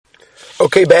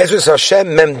Okay, Be'ezus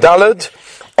Hashem, Mem Dalad,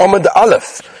 Omad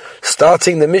Aleph,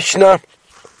 starting the Mishnah.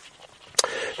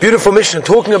 Beautiful Mishnah,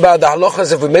 talking about the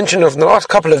halachas, as we mentioned in the last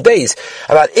couple of days,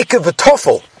 about Ikka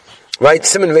v'Tofel, right?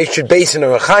 Simon Reshut Beis and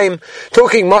Orach Chaim,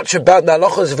 talking much about the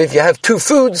halachas of if you have two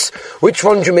foods, which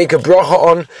one do you make a bracha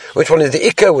on, which one is the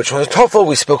Ikka, which one is Tofel.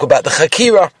 We spoke about the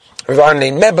Chakira,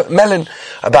 Melon,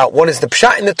 about what is the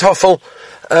Pshat in the Tofel.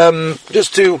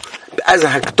 Just to, as a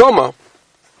Hakdoma,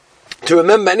 to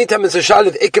remember, anytime it's a shal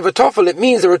of Ikka v'Tofel, it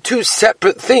means there are two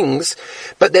separate things,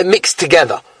 but they're mixed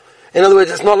together. In other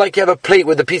words, it's not like you have a plate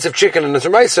with a piece of chicken and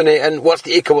some rice on it, and what's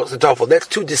the Ikka, what's the Tofel. That's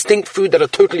two distinct food that are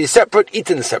totally separate,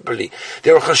 eaten separately.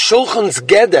 There are Shulchan's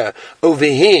Geder over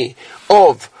here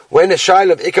of when a shal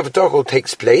of Ikka v'Tofel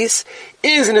takes place,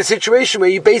 is in a situation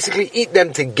where you basically eat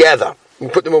them together. You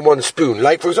put them on one spoon.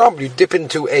 Like, for example, you dip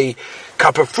into a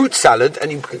cup of fruit salad,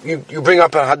 and you bring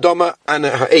up a Hadoma and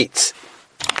a Ha'etz.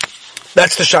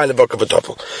 That's the Shaila Vaka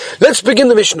v'Tofel. Let's begin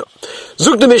the Mishnah.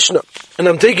 Zug the Mishnah. And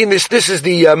I'm taking this is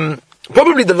the,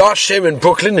 probably the last share in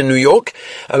Brooklyn, in New York.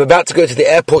 I'm about to go to the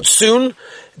airport soon.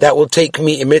 That will take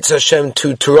me, Emetz Hashem,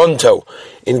 to Toronto,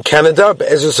 in Canada.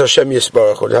 Be'ezus Hashem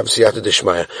Yisbarach. We'll have Siyata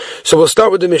Dishmaya. So we'll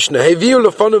start with the Mishnah. Heviu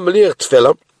lefanu meliach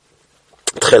tefillah.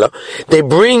 They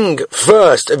bring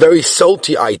first a very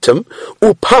salty item,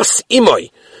 upas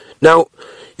imoy. Now,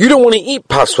 you don't want to eat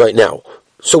pas right now.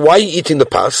 So why are you eating the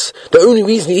pas? The only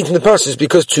reason you're eating the pas is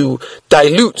because to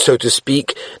dilute, so to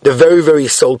speak, the very, very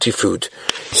salty food.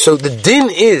 So the din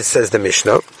is, says the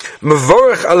Mishnah,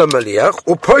 mevorech ala maliach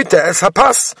upoita es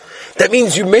hapas. That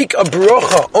means you make a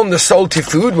bracha on the salty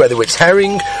food, whether it's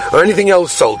herring or anything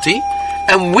else salty,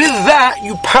 and with that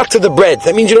you patter the bread.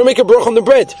 That means you don't make a bracha on the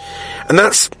bread. And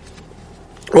that's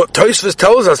what Tosfos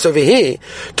tells us over here.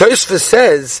 Tosfos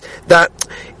says that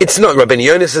it's not, Rabbeinu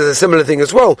Yonis says a similar thing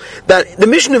as well, that the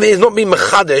mission of it is not being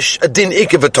mechadesh a din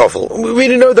Ikka v'Tofel. We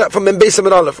really know that from Beis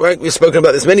Amid Aleph, right? We've spoken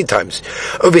about this many times.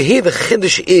 Over here, the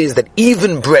chiddush is that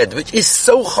even bread, which is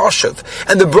so chashuv,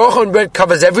 and the bracha on bread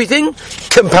covers everything,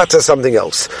 can patter something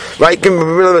else, right? In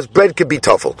other words, bread could be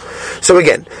Tofel. So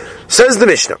again, says the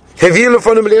Mishnah,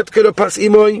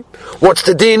 what's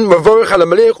the din?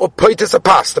 Or poitis a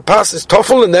pas. The pas is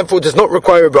Tofel and therefore does not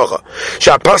require a bracha.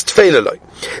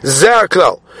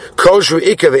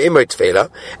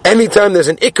 Anytime there's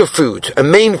an ikka food, a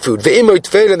main food,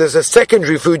 and there's a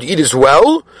secondary food you eat as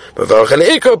well, and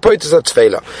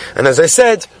as I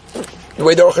said, the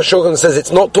way the Aruch HaShulchan says,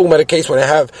 it's not talking about a case when I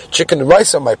have chicken and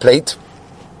rice on my plate.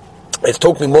 It's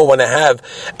talking more when I have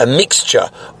a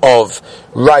mixture of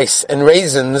rice and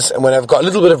raisins, and when I've got a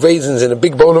little bit of raisins in a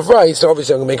big bowl of rice, so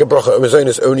obviously I'm going to make a bracha of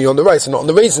mazonos only on the rice and not on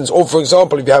the raisins. Or for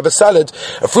example, if you have a salad,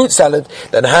 a fruit salad,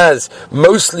 that has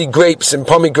mostly grapes and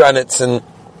pomegranates and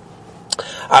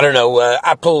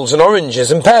apples and oranges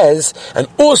and pears, and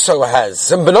also has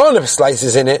some banana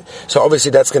slices in it, so obviously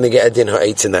that's going to get a din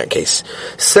ha'etz in that case.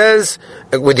 Says,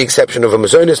 with the exception of a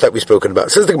mazonos that we've spoken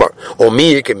about. Says the Gemara, or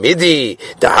miyik midi,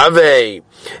 dahave,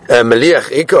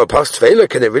 meliach ikka or pas tefela,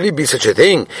 can there really be such a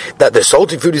thing, that the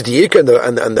salty food is the ikka and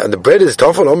the bread is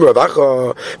tofel,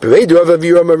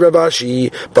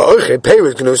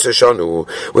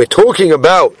 we're talking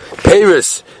about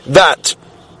peiros that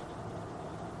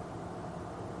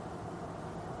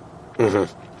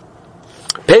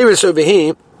Peiros over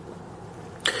here,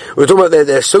 we're talking about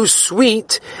they're so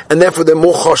sweet, and therefore they're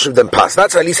more choshev than pas.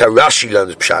 That's at least how Rashi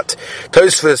learns pshat.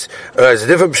 Tosfos is a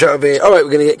different pshat over here. Alright, we're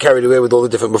going to get carried away with all the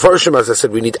different mefarshim. As I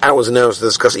said, we need hours and hours to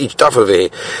discuss each stuff over here.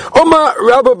 Oma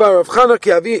Rabba bar Rav Chana ki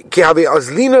havi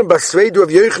azlina basveidu of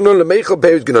Yochanan lemeichel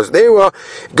peiros genos. They were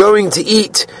going to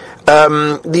eat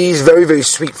these very, very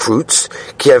sweet fruits.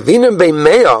 Ki havinam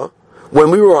beimea. When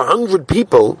we were 100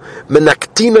 people, they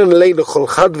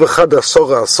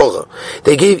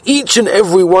gave each and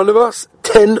every one of us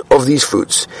 10 of these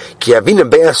fruits. When we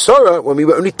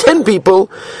were only 10 people,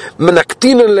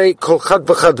 they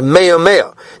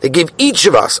gave each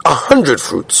of us 100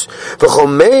 fruits.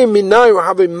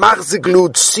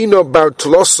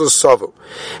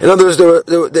 In other words,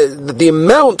 the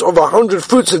amount of 100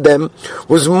 fruits of them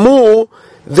was more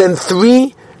than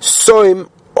 3 soim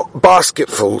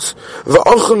basketfuls,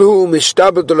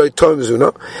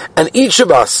 and each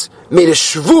of us made a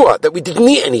shvua that we didn't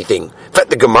eat anything. In fact,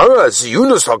 the Gemara is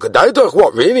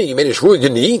what, really? You made a shvua you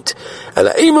didn't eat?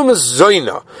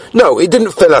 No, it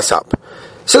didn't fill us up.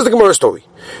 Says the Gemara story.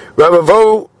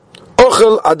 Ravavo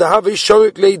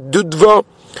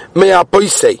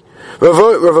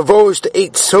used to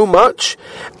eat so much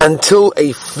until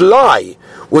a fly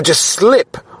would just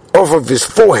slip off of his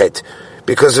forehead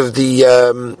because of the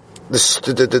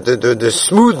the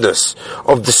smoothness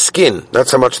of the skin.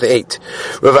 That's how much they ate.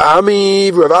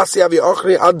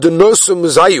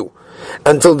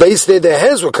 Until they stayed, their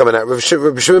hairs were coming out.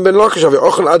 Shimon ben Lakish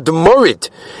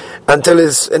until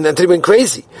he went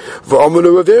crazy.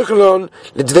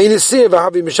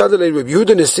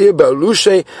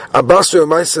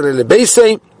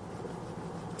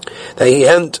 That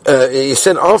he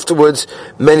sent afterwards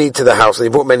many to the house, and he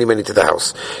brought many to the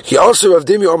house. He also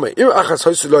he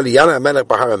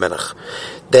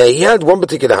had one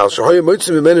particular house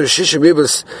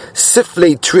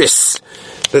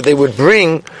that they would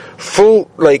bring full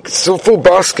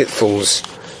basketfuls,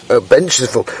 benches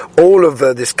full, all of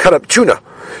this cut up tuna.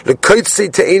 For those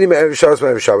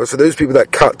people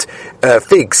that cut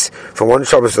figs from one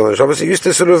Shabbos to another Shabbos, it used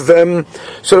to sort of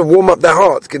warm up their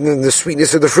hearts, giving them the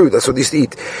sweetness of the fruit. That's what they used to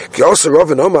eat.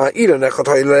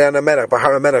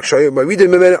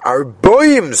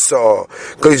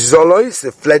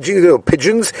 The fledgling little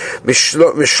pigeons,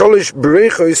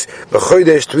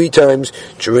 3 times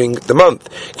during the month.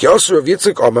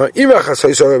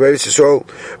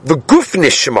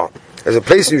 There's a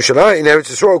place in Yerushalayim in Eretz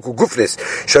Yisrael called Gufnis.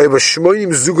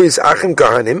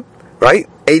 Right?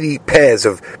 80 pairs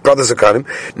of brothers of Kahanim.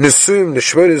 Nesum,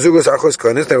 Neshmonim Zugos Achos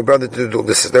Kahanis. They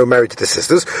were married to the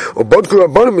sisters. Or Bodku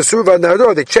Rabbanim Mesur Vad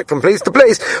Nardor. They checked from place to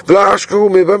place. V'la Ashkahu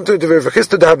Mebam to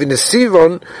Vervachista to have in the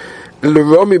Sivon.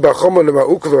 L'romi b'choma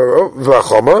l'ma'uk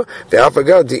v'choma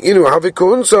ve'afagad di'inu havik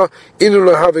kohunsa inu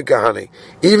l'havik kahani.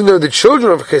 Even though the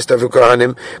children of Chista have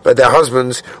Kahanim, but their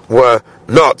husbands were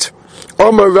not.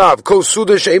 Omer Rav, Kol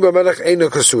Suda She'im Melech Eino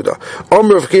Kasuda.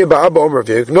 Omer Rav Kia Ba'aba Omer Rav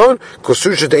Yeknon, Kol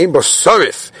Suda She'im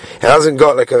B'Sarif. It hasn't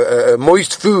got like a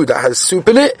moist food that has soup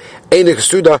in it. Eino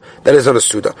Kasuda, that is not a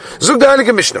Suda. Zug the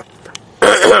Heilige Mishnah.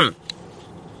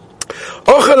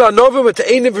 A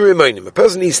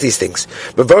person eats these things.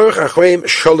 You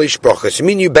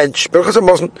mean you bench? You make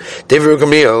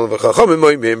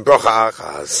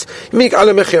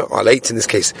alle mechia, all 8 in this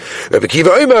case.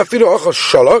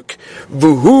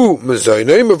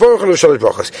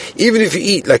 Even if you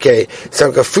eat like a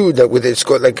food that with it's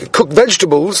got like cooked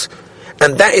vegetables,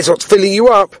 and that is what's filling you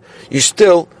up, you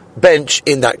still bench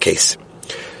in that case.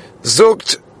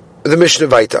 Zogt the Mishnah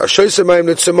Vaita.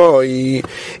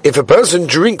 If a person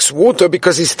drinks water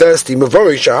because he's thirsty, that's Rav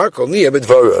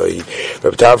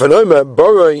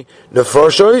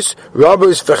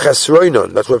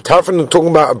Tarfon talking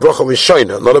about a bracha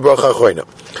rishona, not a bracha achroina.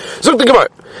 So think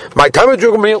about my time of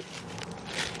Gamliel.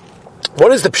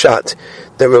 What is the pshat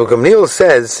that Rav Gamliel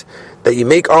says that you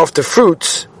make after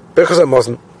fruits? Because I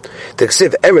mustn't. The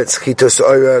Ksiv Eretz Chitos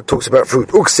talks about fruit.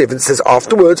 Uksiv, it says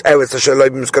afterwards, Eretz Hashem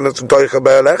Skanatum Toicha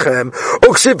Be'alechem.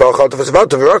 Uksiv Ba'achat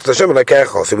V'Savato V'Rak Hashem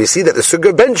Alekecha. So we see that the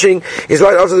sugya of benching is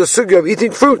right after the sugya of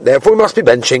eating fruit. Therefore, we must be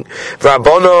benching.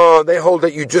 V'Rabbanan, they hold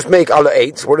that you just make alla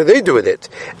 8. What do they do with it?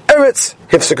 Eretz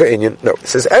Hifsika Inyan. No, it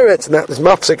says Eretz, and that is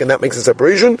mafsik, and that makes a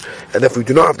separation. And therefore, you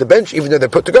do not have to bench, even though they're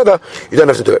put together. You don't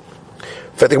have to do it.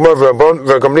 According to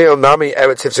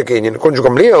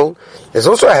Gamliel, there's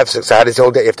also a hefsek, so how does he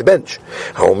hold that you have to bench?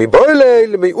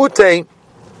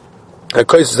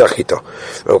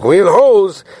 Gamliel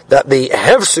holds that the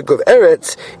hefsek of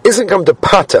Eretz isn't come to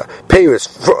pata, peiros,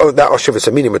 that Oshivas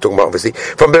Aminim we're talking about obviously,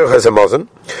 from Berachas Hamazon.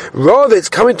 Rather, it's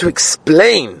coming to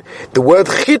explain the word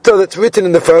chita that's written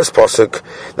in the first pasuk.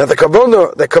 Now the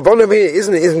kavanah here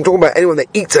isn't talking about anyone that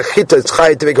eats a chita, it's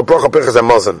chayed to make a bracha Berachas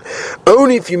Hamazon.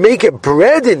 Only if you make it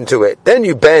bread into it, then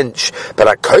you bench. But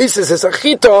a kaisis is a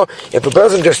chita, if a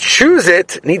person just chews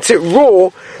it, and eats it raw,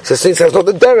 so since that's not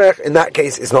the derech, in that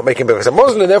case it's not making Berachas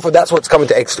Hamazon, and therefore that's what's coming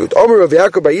to exclude. Omer Rav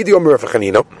Yaakov Ba'idi Omer Rav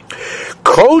Chanina.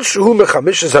 Kol shehu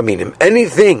mechamishes haminim.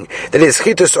 Anything that is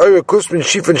chitas oyer kusmin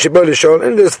shifon shibol lishol,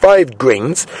 and there's 5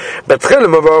 grains.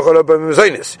 Betchelim avarach ola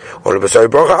b'mezainis. Ola b'soi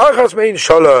bracha achas mein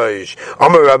shalosh.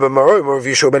 Omer Rabbi Maroi Omer Rav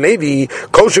Yishua ben Levi.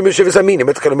 Kol shehu mechamishes haminim.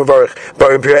 Betchelim avarach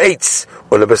barim pir eitz.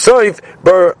 Ola b'soi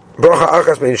bracha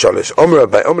achas mein shalosh. Omer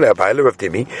Rabbi Rav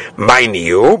Dimi.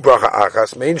 Mainiu bracha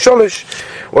achas mein shalosh.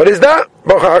 What is that?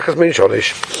 Bracha achas mein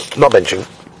shalosh. Not benching.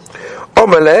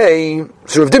 Omalei,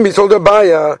 so Rav Dimi told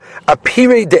Abaya, a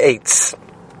pire de eitz.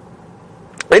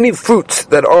 Any fruits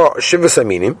that are shivas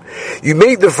aminim, you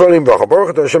make the following bracha. Baruch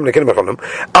Ata Hashem Lekeinu B'Cholom.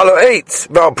 Alo eitz,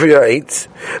 v'al priya eitz,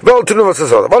 v'al tunu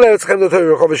v'tzazot. V'al eitz chem dotoy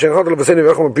rechov v'shen chad l'vaseni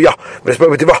v'echom v'priyah. V'espor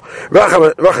v'tivah.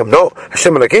 Rachem no.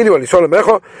 Hashem Lekeinu al Yisrael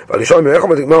Mecha, v'al Yisrael Mecha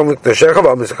v'tikmam v'ktashecha,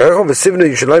 v'al Misachecha, v'sivnu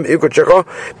Yishalayim Irkot Shecha,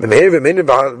 v'meher v'menin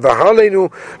v'halenu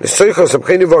l'soicha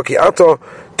samchenu v'aki ato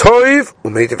Toiv,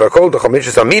 umeitiv akol, the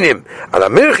chamishas aminim, ala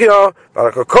mirchia,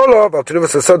 ala kokola, ala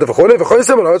tunivas asada, v'chole,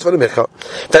 v'choisem, ala oretz v'la mircha.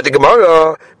 That the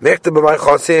Gemara, mechta b'may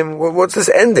chosim, what's this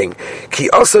ending?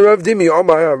 Ki asa Rav Dimi,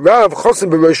 Omar, Rav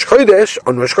chosim b'rosh chodesh,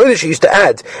 on Rosh Chodesh he used to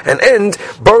add, and end,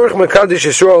 Baruch Mekadosh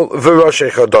Yisrael, v'rosh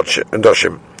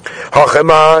doshim.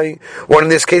 Hachemai, one in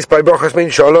this case by Brachas Mein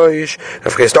Shalosh,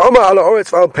 Avchest Omar, ala oretz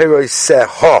v'al peroi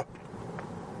seha.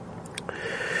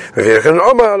 That's talking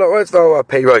about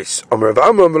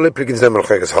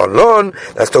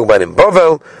in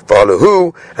Bavel,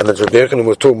 V'alahu, and that's Rabbi Yochanan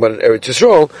was talking about in Eretz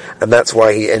Yisrael, and that's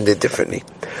why he ended differently.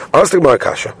 Ask the Gemara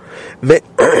Kasha. In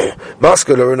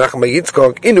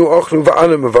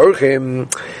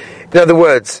other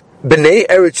words, Bnei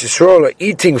Eretz Yisrael are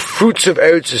eating fruits of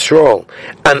Eretz Yisrael,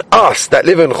 and us that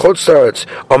live in Chutz La'aretz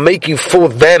are making for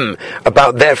them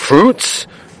about their fruits.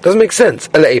 Doesn't make sense.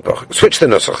 Switch the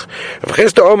nusach.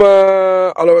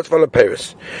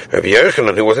 Rabbi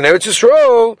Yochanan, who was in Eretz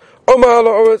Yisrael,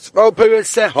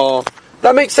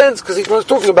 that makes sense because he was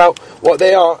talking about what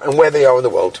they are and where they are in the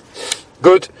world.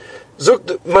 Good.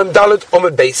 Zuk Mandalit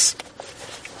Omad Base.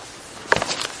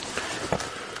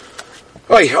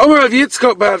 Oi, Omer Rav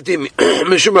Yitzchak Ba'avdim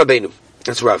Mishum Rabbeinu.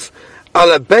 That's Rav.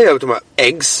 Ala Be'ah, talking about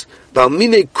eggs.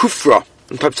 Balmine Kufra.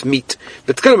 And types of meat.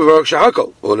 But kind of a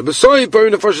shahakal. Or the besoy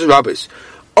burn the first rabbis.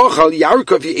 Ochal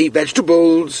yarkov, if you eat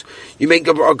vegetables, you make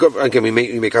again we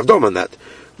make avdom on that.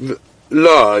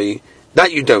 Lie,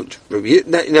 that you don't.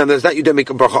 That you don't make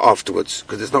a bracha afterwards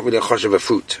because it's not really a chosh of a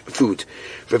food.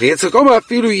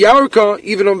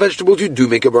 Even on vegetables you do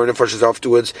make a burn of freshes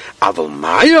afterwards. Aval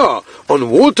maya on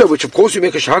water, which of course you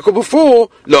make a shahakal before.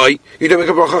 Lie, you don't make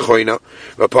a bracha choina.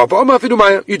 Papa Omar filu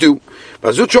maya, you do.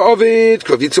 Mazutra ovid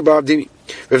kravitzu ba'avdimi.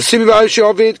 Rav Simi ba'ashi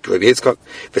ovid Rav Yitzchak.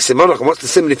 V'simonach, what's the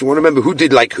simile if you want to remember who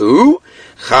did like who?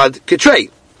 Chad ketrei.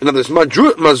 In other words,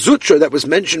 Mazutra that was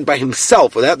mentioned by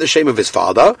himself without the shame of his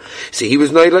father. See, he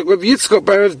was known like Rav Yitzchak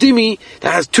by Rav Dimi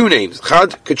that has two names,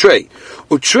 Chad ketrei.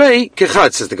 Utrei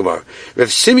kechad, says the Gemara.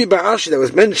 Rav Simi ba'ashi that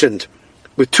was mentioned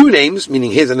with two names,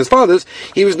 meaning his and his father's,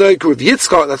 he was known like Rav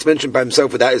Yitzchak that's mentioned by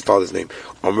himself without his father's name.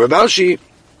 Rav Ashi,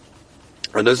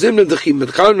 and Azimna dechim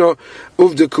medchano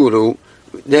uvdekulu.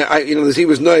 He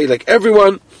was known like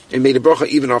everyone and made a bracha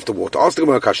even after water. Ask the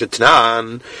Gemara Kasha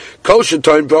Tanan, Kol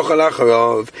she'toin bracha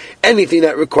lacharav. Anything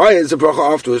that requires a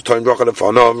bracha afterwards, toin bracha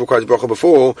lefanov, requires a bracha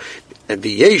before, and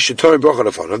the yesh she'toin bracha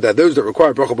lefanov. There are those that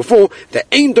require bracha before. There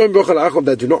ain't toin bracha lacharav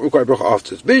that do not require bracha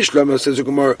afterwards. Bishlama says the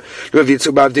Gemara, Rav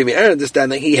Yitzchak ba'avdimi. I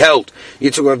understand that he held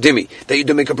Yitzchak ba'avdimi that you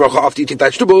don't make a bracha after eating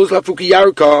vegetables. Lafuki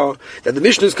yarka, that the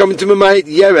Mishnah is coming to Mamayit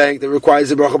yerek that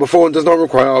requires a bracha before and does not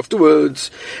require afterwards.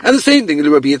 And the same thing,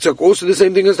 Rabbi Yitzchak also the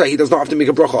same thing as that he does not have to make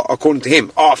a bracha according to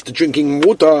him after drinking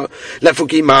water.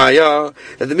 Lafuki maya,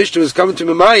 that the Mishnah is coming to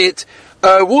Mamayit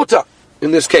water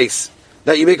in this case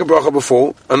that you make a bracha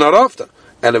before and not after.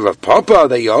 And a Rav Papa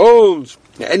that he holds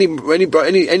any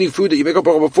food that you make a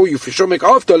bracha before you for sure make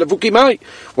after. Lafuki mai.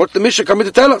 What's the Mishnah coming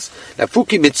to tell us?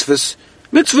 Lafuki mitzvahs,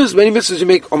 many mitzvahs you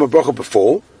make on a bracha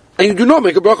before and you do not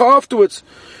make a bracha afterwards,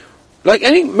 like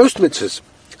most mitzvahs.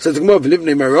 Says the Gemara,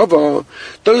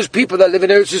 those people that live in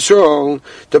Eretz Yisrael,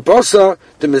 the basa,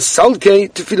 the misalke,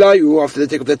 tefilayu, after they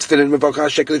take up their tefillin, mevakah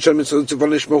shekel shalom so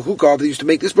tivolish mochukah, they used to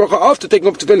make this bracha after taking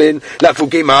up tefillin,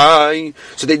 lafuke mai,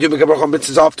 so they do make a bracha on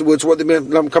mitzvahs afterwards. What they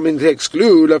coming to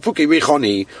exclude, lafuke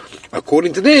richoni.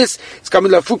 According to this, it's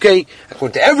coming lafuke.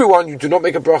 According to everyone, you do not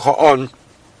make a bracha on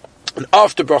an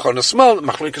after bracha on a small,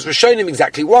 machlokas rishonim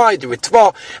exactly why, the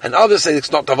ritva, and others say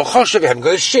it's not davar choshev, you haven't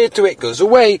got a share to it, goes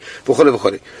away, v'chole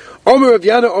v'chole. Omer Rav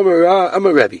Yana,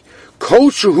 Omer Rebbe,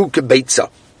 kol shuhu kebeitza,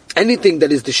 anything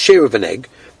that is the share of an egg,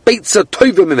 beitza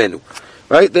toiva memenu,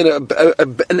 right, then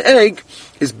an egg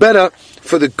is better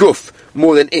for the guf,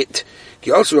 more than it.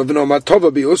 That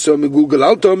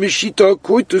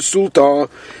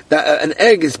an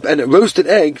egg is, and a roasted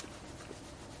egg,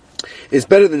 is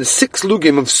better than 6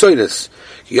 lugim of soilis.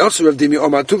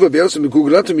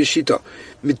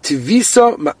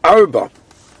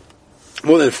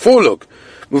 More than 4 lug.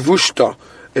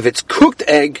 If it's cooked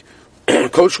egg,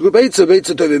 apart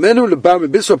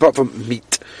from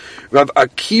meat. Rav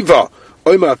Akiva,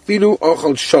 in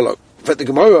fact, the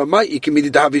Gemara,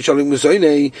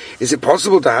 is it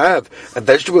possible to have a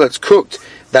vegetable that's cooked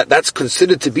that's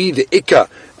considered to be the ikka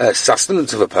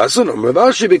sustenance of a person? We're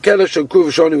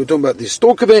talking about the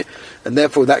stalk of it, and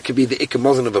therefore that could be the ikka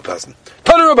mazon of a person.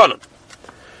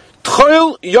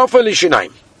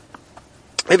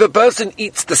 If a person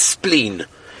eats the spleen,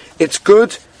 it's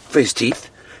good for his teeth.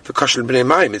 For kashal b'nei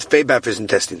mayim, it's very bad for his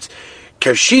intestines.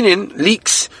 Kershinin,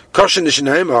 leaks, kashal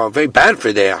nishanayim are very bad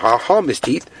for their harm his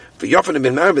teeth. For Yofen and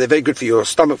Minmar, but they're very good for your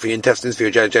stomach, for your intestines, for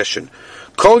your digestion.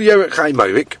 Kol Yerek Chai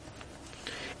Moirik,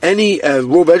 any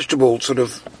raw vegetable sort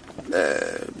of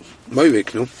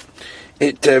moirik, no?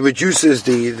 It reduces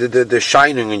the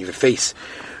shining on your face.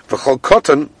 For Chol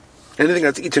Cotton, anything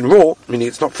that's eaten raw, meaning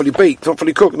it's not fully baked, not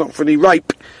fully cooked, not fully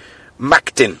ripe,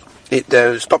 Maktin,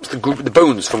 it stops the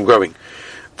bones from growing.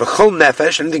 For Chol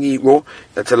Nefesh, anything you eat raw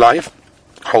that's alive,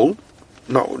 whole,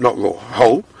 not raw,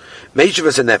 whole.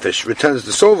 Meishavas a nefesh returns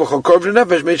the soul. V'chol korv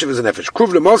nefesh meishavas a nefesh.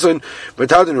 Kruv lemazon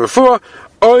retardin refuah.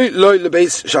 Oy loy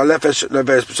lebeis shal nefesh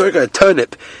lebeis b'soika. A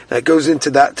turnip that goes into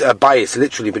that bias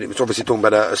literally, but it was obviously talking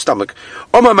about a stomach.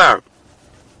 Omamar.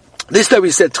 This day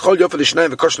we said tchol yofa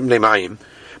l'shnayim v'koshlim le'mayim.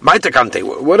 Maitakante.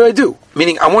 What do I do?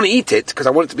 Meaning I want to eat it because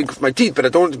I want it to be good for my teeth, but I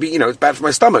don't want it to be, it's bad for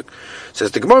my stomach.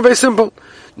 Says the Gemara, very simple.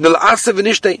 Nil asev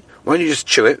v'nishtei. Why don't you just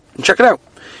chew it and check it out?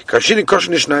 Now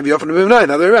the other way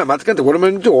around, what am I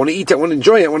going to do? I want to eat it, I want to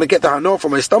enjoy it, I want to get the hana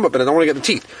from my stomach, but I don't want to get the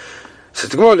teeth. So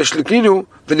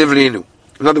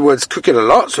in other words, cook it a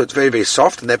lot, so it's very, very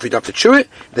soft, and therefore you don't have to chew it,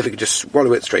 and therefore you can just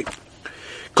swallow it straight.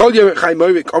 We're talking about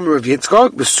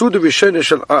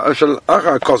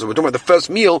the first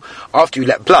meal after you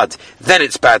let blood. Then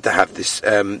it's bad to have this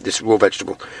raw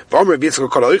vegetable. Even though if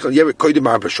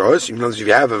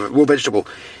you have a raw vegetable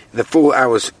in the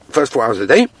first 4 hours of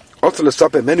the day, also the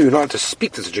supper menu, you're not to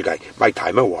speak to such a guy. My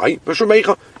timer, why? Very,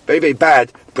 very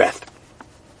bad breath.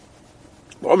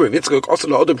 Also,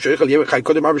 not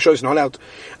allowed.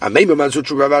 They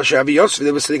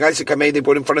were sitting Isaac they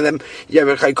brought in front of them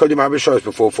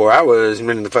before 4 hours,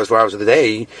 and in the first 4 hours of the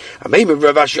day. They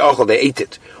ate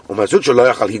it.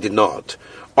 He did not.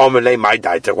 My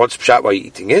diet. What's pshat? Why are you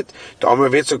eating it? You're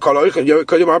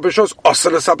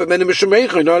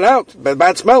not allowed.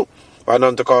 Bad smell. We're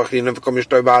eating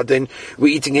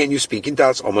it and you're speaking to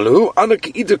us. I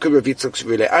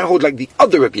hold like the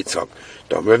other Rav Yitzchak.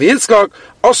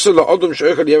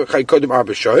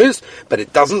 But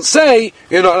it doesn't say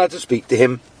you're not allowed to speak to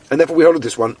him. And therefore we hold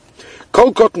this one.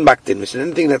 Cold cotton Maktin, which is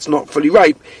anything that's not fully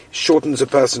ripe, shortens a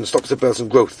person, stops a person's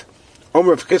growth.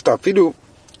 Even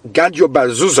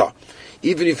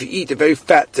if you eat a very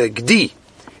fat gdi,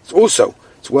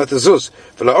 it's worth a zuz.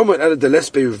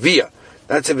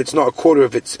 That's if it's not a quarter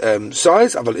of its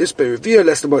size. Aval ispe revia,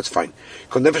 less than what, it's fine.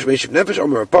 Kol nefesh meishiv nefesh,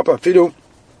 omer of papa fidu,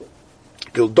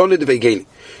 gildone de vegeli.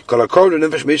 Kol akol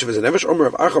nefesh meishiv is a nefesh, omer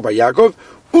of acha by Yaakov,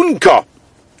 unka.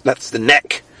 That's the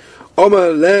neck.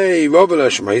 Omer lei rovela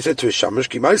shema, he said to his shamash,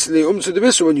 ki maisele umtsu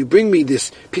devisu, when you bring me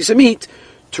this piece of meat,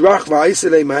 turach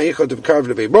va'isele ma'ichot of karv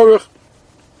levei boruch,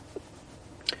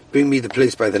 bring me the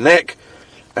place by the neck,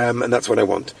 and that's what I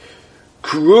want.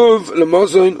 Kruv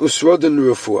lemazon usroden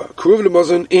refuah. Kruv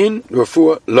lemazon in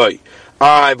refuah loy.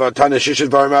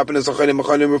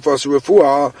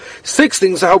 Six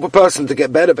things to help a person to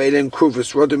get better. Beilin kruv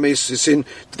usroden meisisin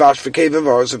dvash v'kevim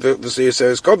v'aros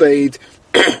v'seyeseres koveid.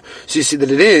 So you see that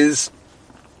it is.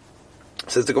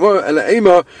 Says the Gemara,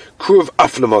 elaima kruv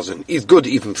af lemazon. Is good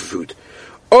even for food.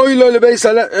 Woe is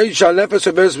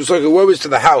to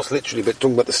the house, literally, but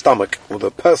talking about the stomach or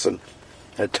the person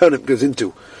a turnip goes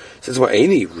into. Says, what,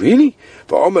 Aini? Really?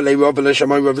 But Omalei Rabba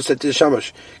Leshamai Rabba said to the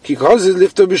Shamash, Kikaz is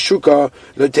lifter b'shuka,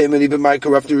 lotemen even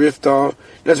Micah after rifta.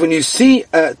 That's when you see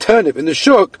a turnip in the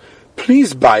shuk,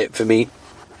 please buy it for me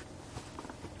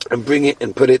and bring it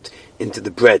and put it into the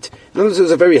bread. In other words,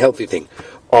 it's a very healthy thing.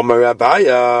 Omar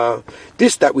Abaya,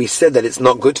 this that we said that it's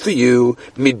not good for you,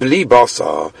 midbli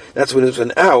basa, that's when it's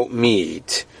without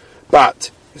meat. But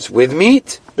it's with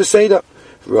meat, beseda.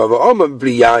 Rabba Omar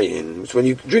bli yayin, it's when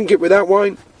you drink it without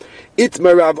wine. It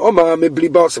marav Omar mibli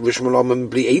basa, Rishmal Omar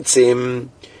mibli eitzim,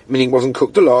 meaning it wasn't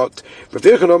cooked a lot.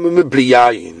 Rafirchan Omar mibli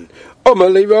yayin. Omar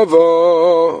le Rava,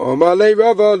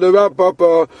 le Rav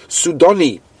Papa,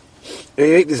 Sudoni. And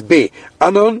you make this be.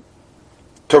 Anon,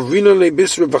 Tavrina le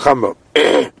Bisra v'chama.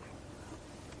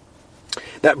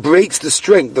 That breaks the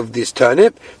strength of this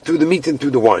turnip through the meat and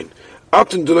through the wine. What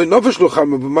do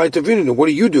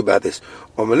you do about this?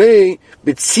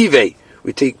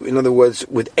 We take, in other words,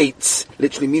 with eights.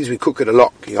 Literally means we cook it a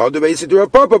lot.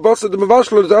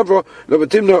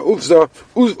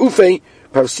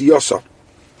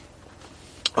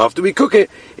 After we cook it,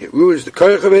 it ruins the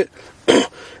koyach of it,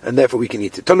 and therefore we can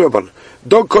eat it.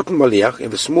 Dog cotton maliach, you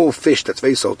have a small fish that's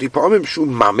very salty.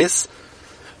 Mamis,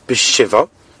 b'shiva.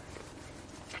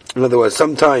 In other words,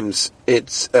 sometimes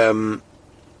it's in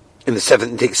the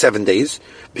it takes 7 days.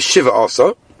 B'shiva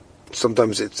also.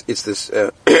 Sometimes it's this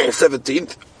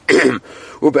 17th.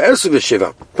 U'be'esu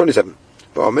b'shiva 27.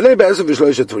 V'amelei be'esu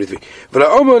b'shloisha 23.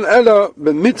 V'la'oman ela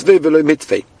b'mitvei v'lo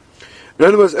mitvei. In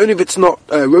other words, only if it's not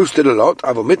roasted a lot.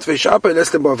 Avo mitzvah shape,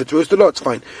 less than if it's roasted a lot, it's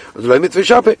fine. Mitzvah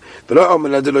shape, it's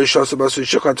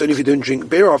only if you don't drink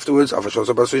beer afterwards.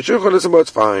 It's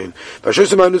fine.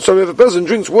 If a person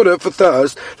drinks water for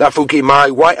thirst,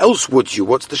 why else would you?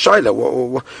 What's the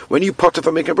shaila? When you potter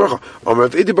for making bracha?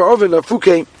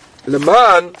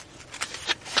 Leman.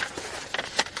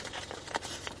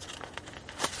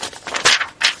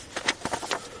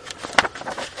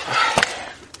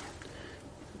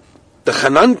 The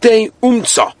chanante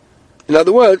umza. In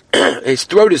other words, his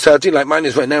throat is hurting, like mine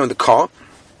is right now in the car.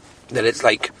 Then it's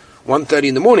like 1:30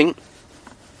 in the morning.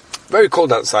 Very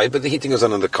cold outside, but the heating is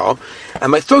on in the car,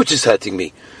 and my throat is hurting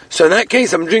me. So in that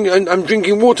case, I'm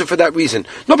drinking water for that reason.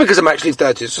 Not because I'm actually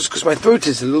thirsty, it's just because my throat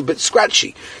is a little bit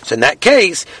scratchy. So in that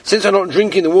case, since I'm not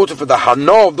drinking the water for the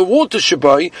hana of the water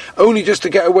shabai, only just to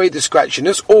get away the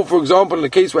scratchiness, or for example, in the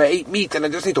case where I ate meat and I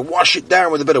just need to wash it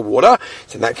down with a bit of water,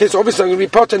 so in that case, obviously I'm going to be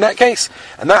potter in that case.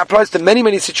 And that applies to many,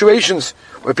 many situations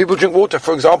where people drink water,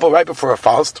 for example, right before a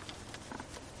fast.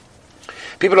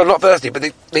 People are not thirsty, but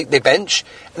they bench,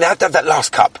 and they have to have that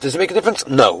last cup. Does it make a difference?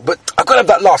 No, but I've got to have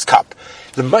that last cup.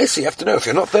 The Maisa, you have to know, if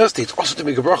you're not thirsty, it's also to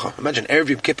make a bracha. Imagine Erev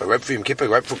Yom Kippur, right before Yom Kippur,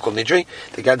 right before Kol Nidri,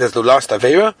 the guy does the last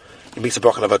Aveira, he makes a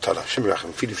bracha of Atala. Shem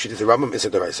Yerachem, Fili Fshidit Rambam, Issa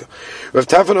Deraisa. Rav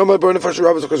Tafan Omar Borna Fashu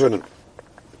Rabbah Zokazonin.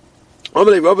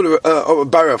 Omelei Rabbi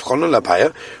Bar of Chonon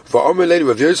Lapaya, for Omelei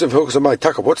Rav Yosef Hilchos Amai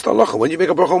Taka. What's the halacha when you make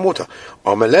a bracha on water?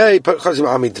 Omelei Chazim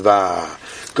Amidva.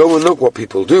 Go and look what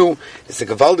people do. It's the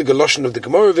Gavaldig Galoshen of the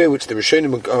Gemara, which the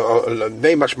Rishonim are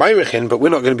very much ma'irich, but we're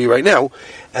not going to be right now.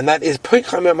 And that is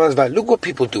look what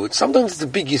people do. Sometimes it's a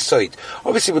big yisoid.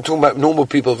 Obviously, we're talking about normal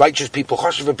people, righteous people,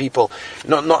 chashuva people,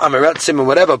 not amaratzim and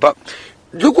whatever. But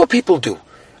look what people do.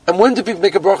 And when do people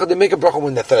make a bracha? They make a bracha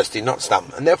when they're thirsty, not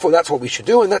stam. And therefore, that's what we should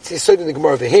do. And that's the yisoid in the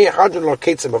Gemara over here.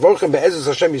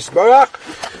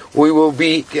 We will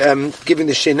be giving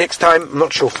the shir next time. I'm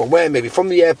not sure from where. Maybe from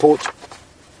the airport.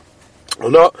 Or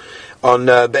not, on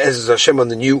Be'ezaz Hashem on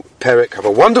the new Perek. Have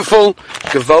a wonderful,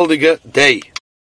 gewaldige day.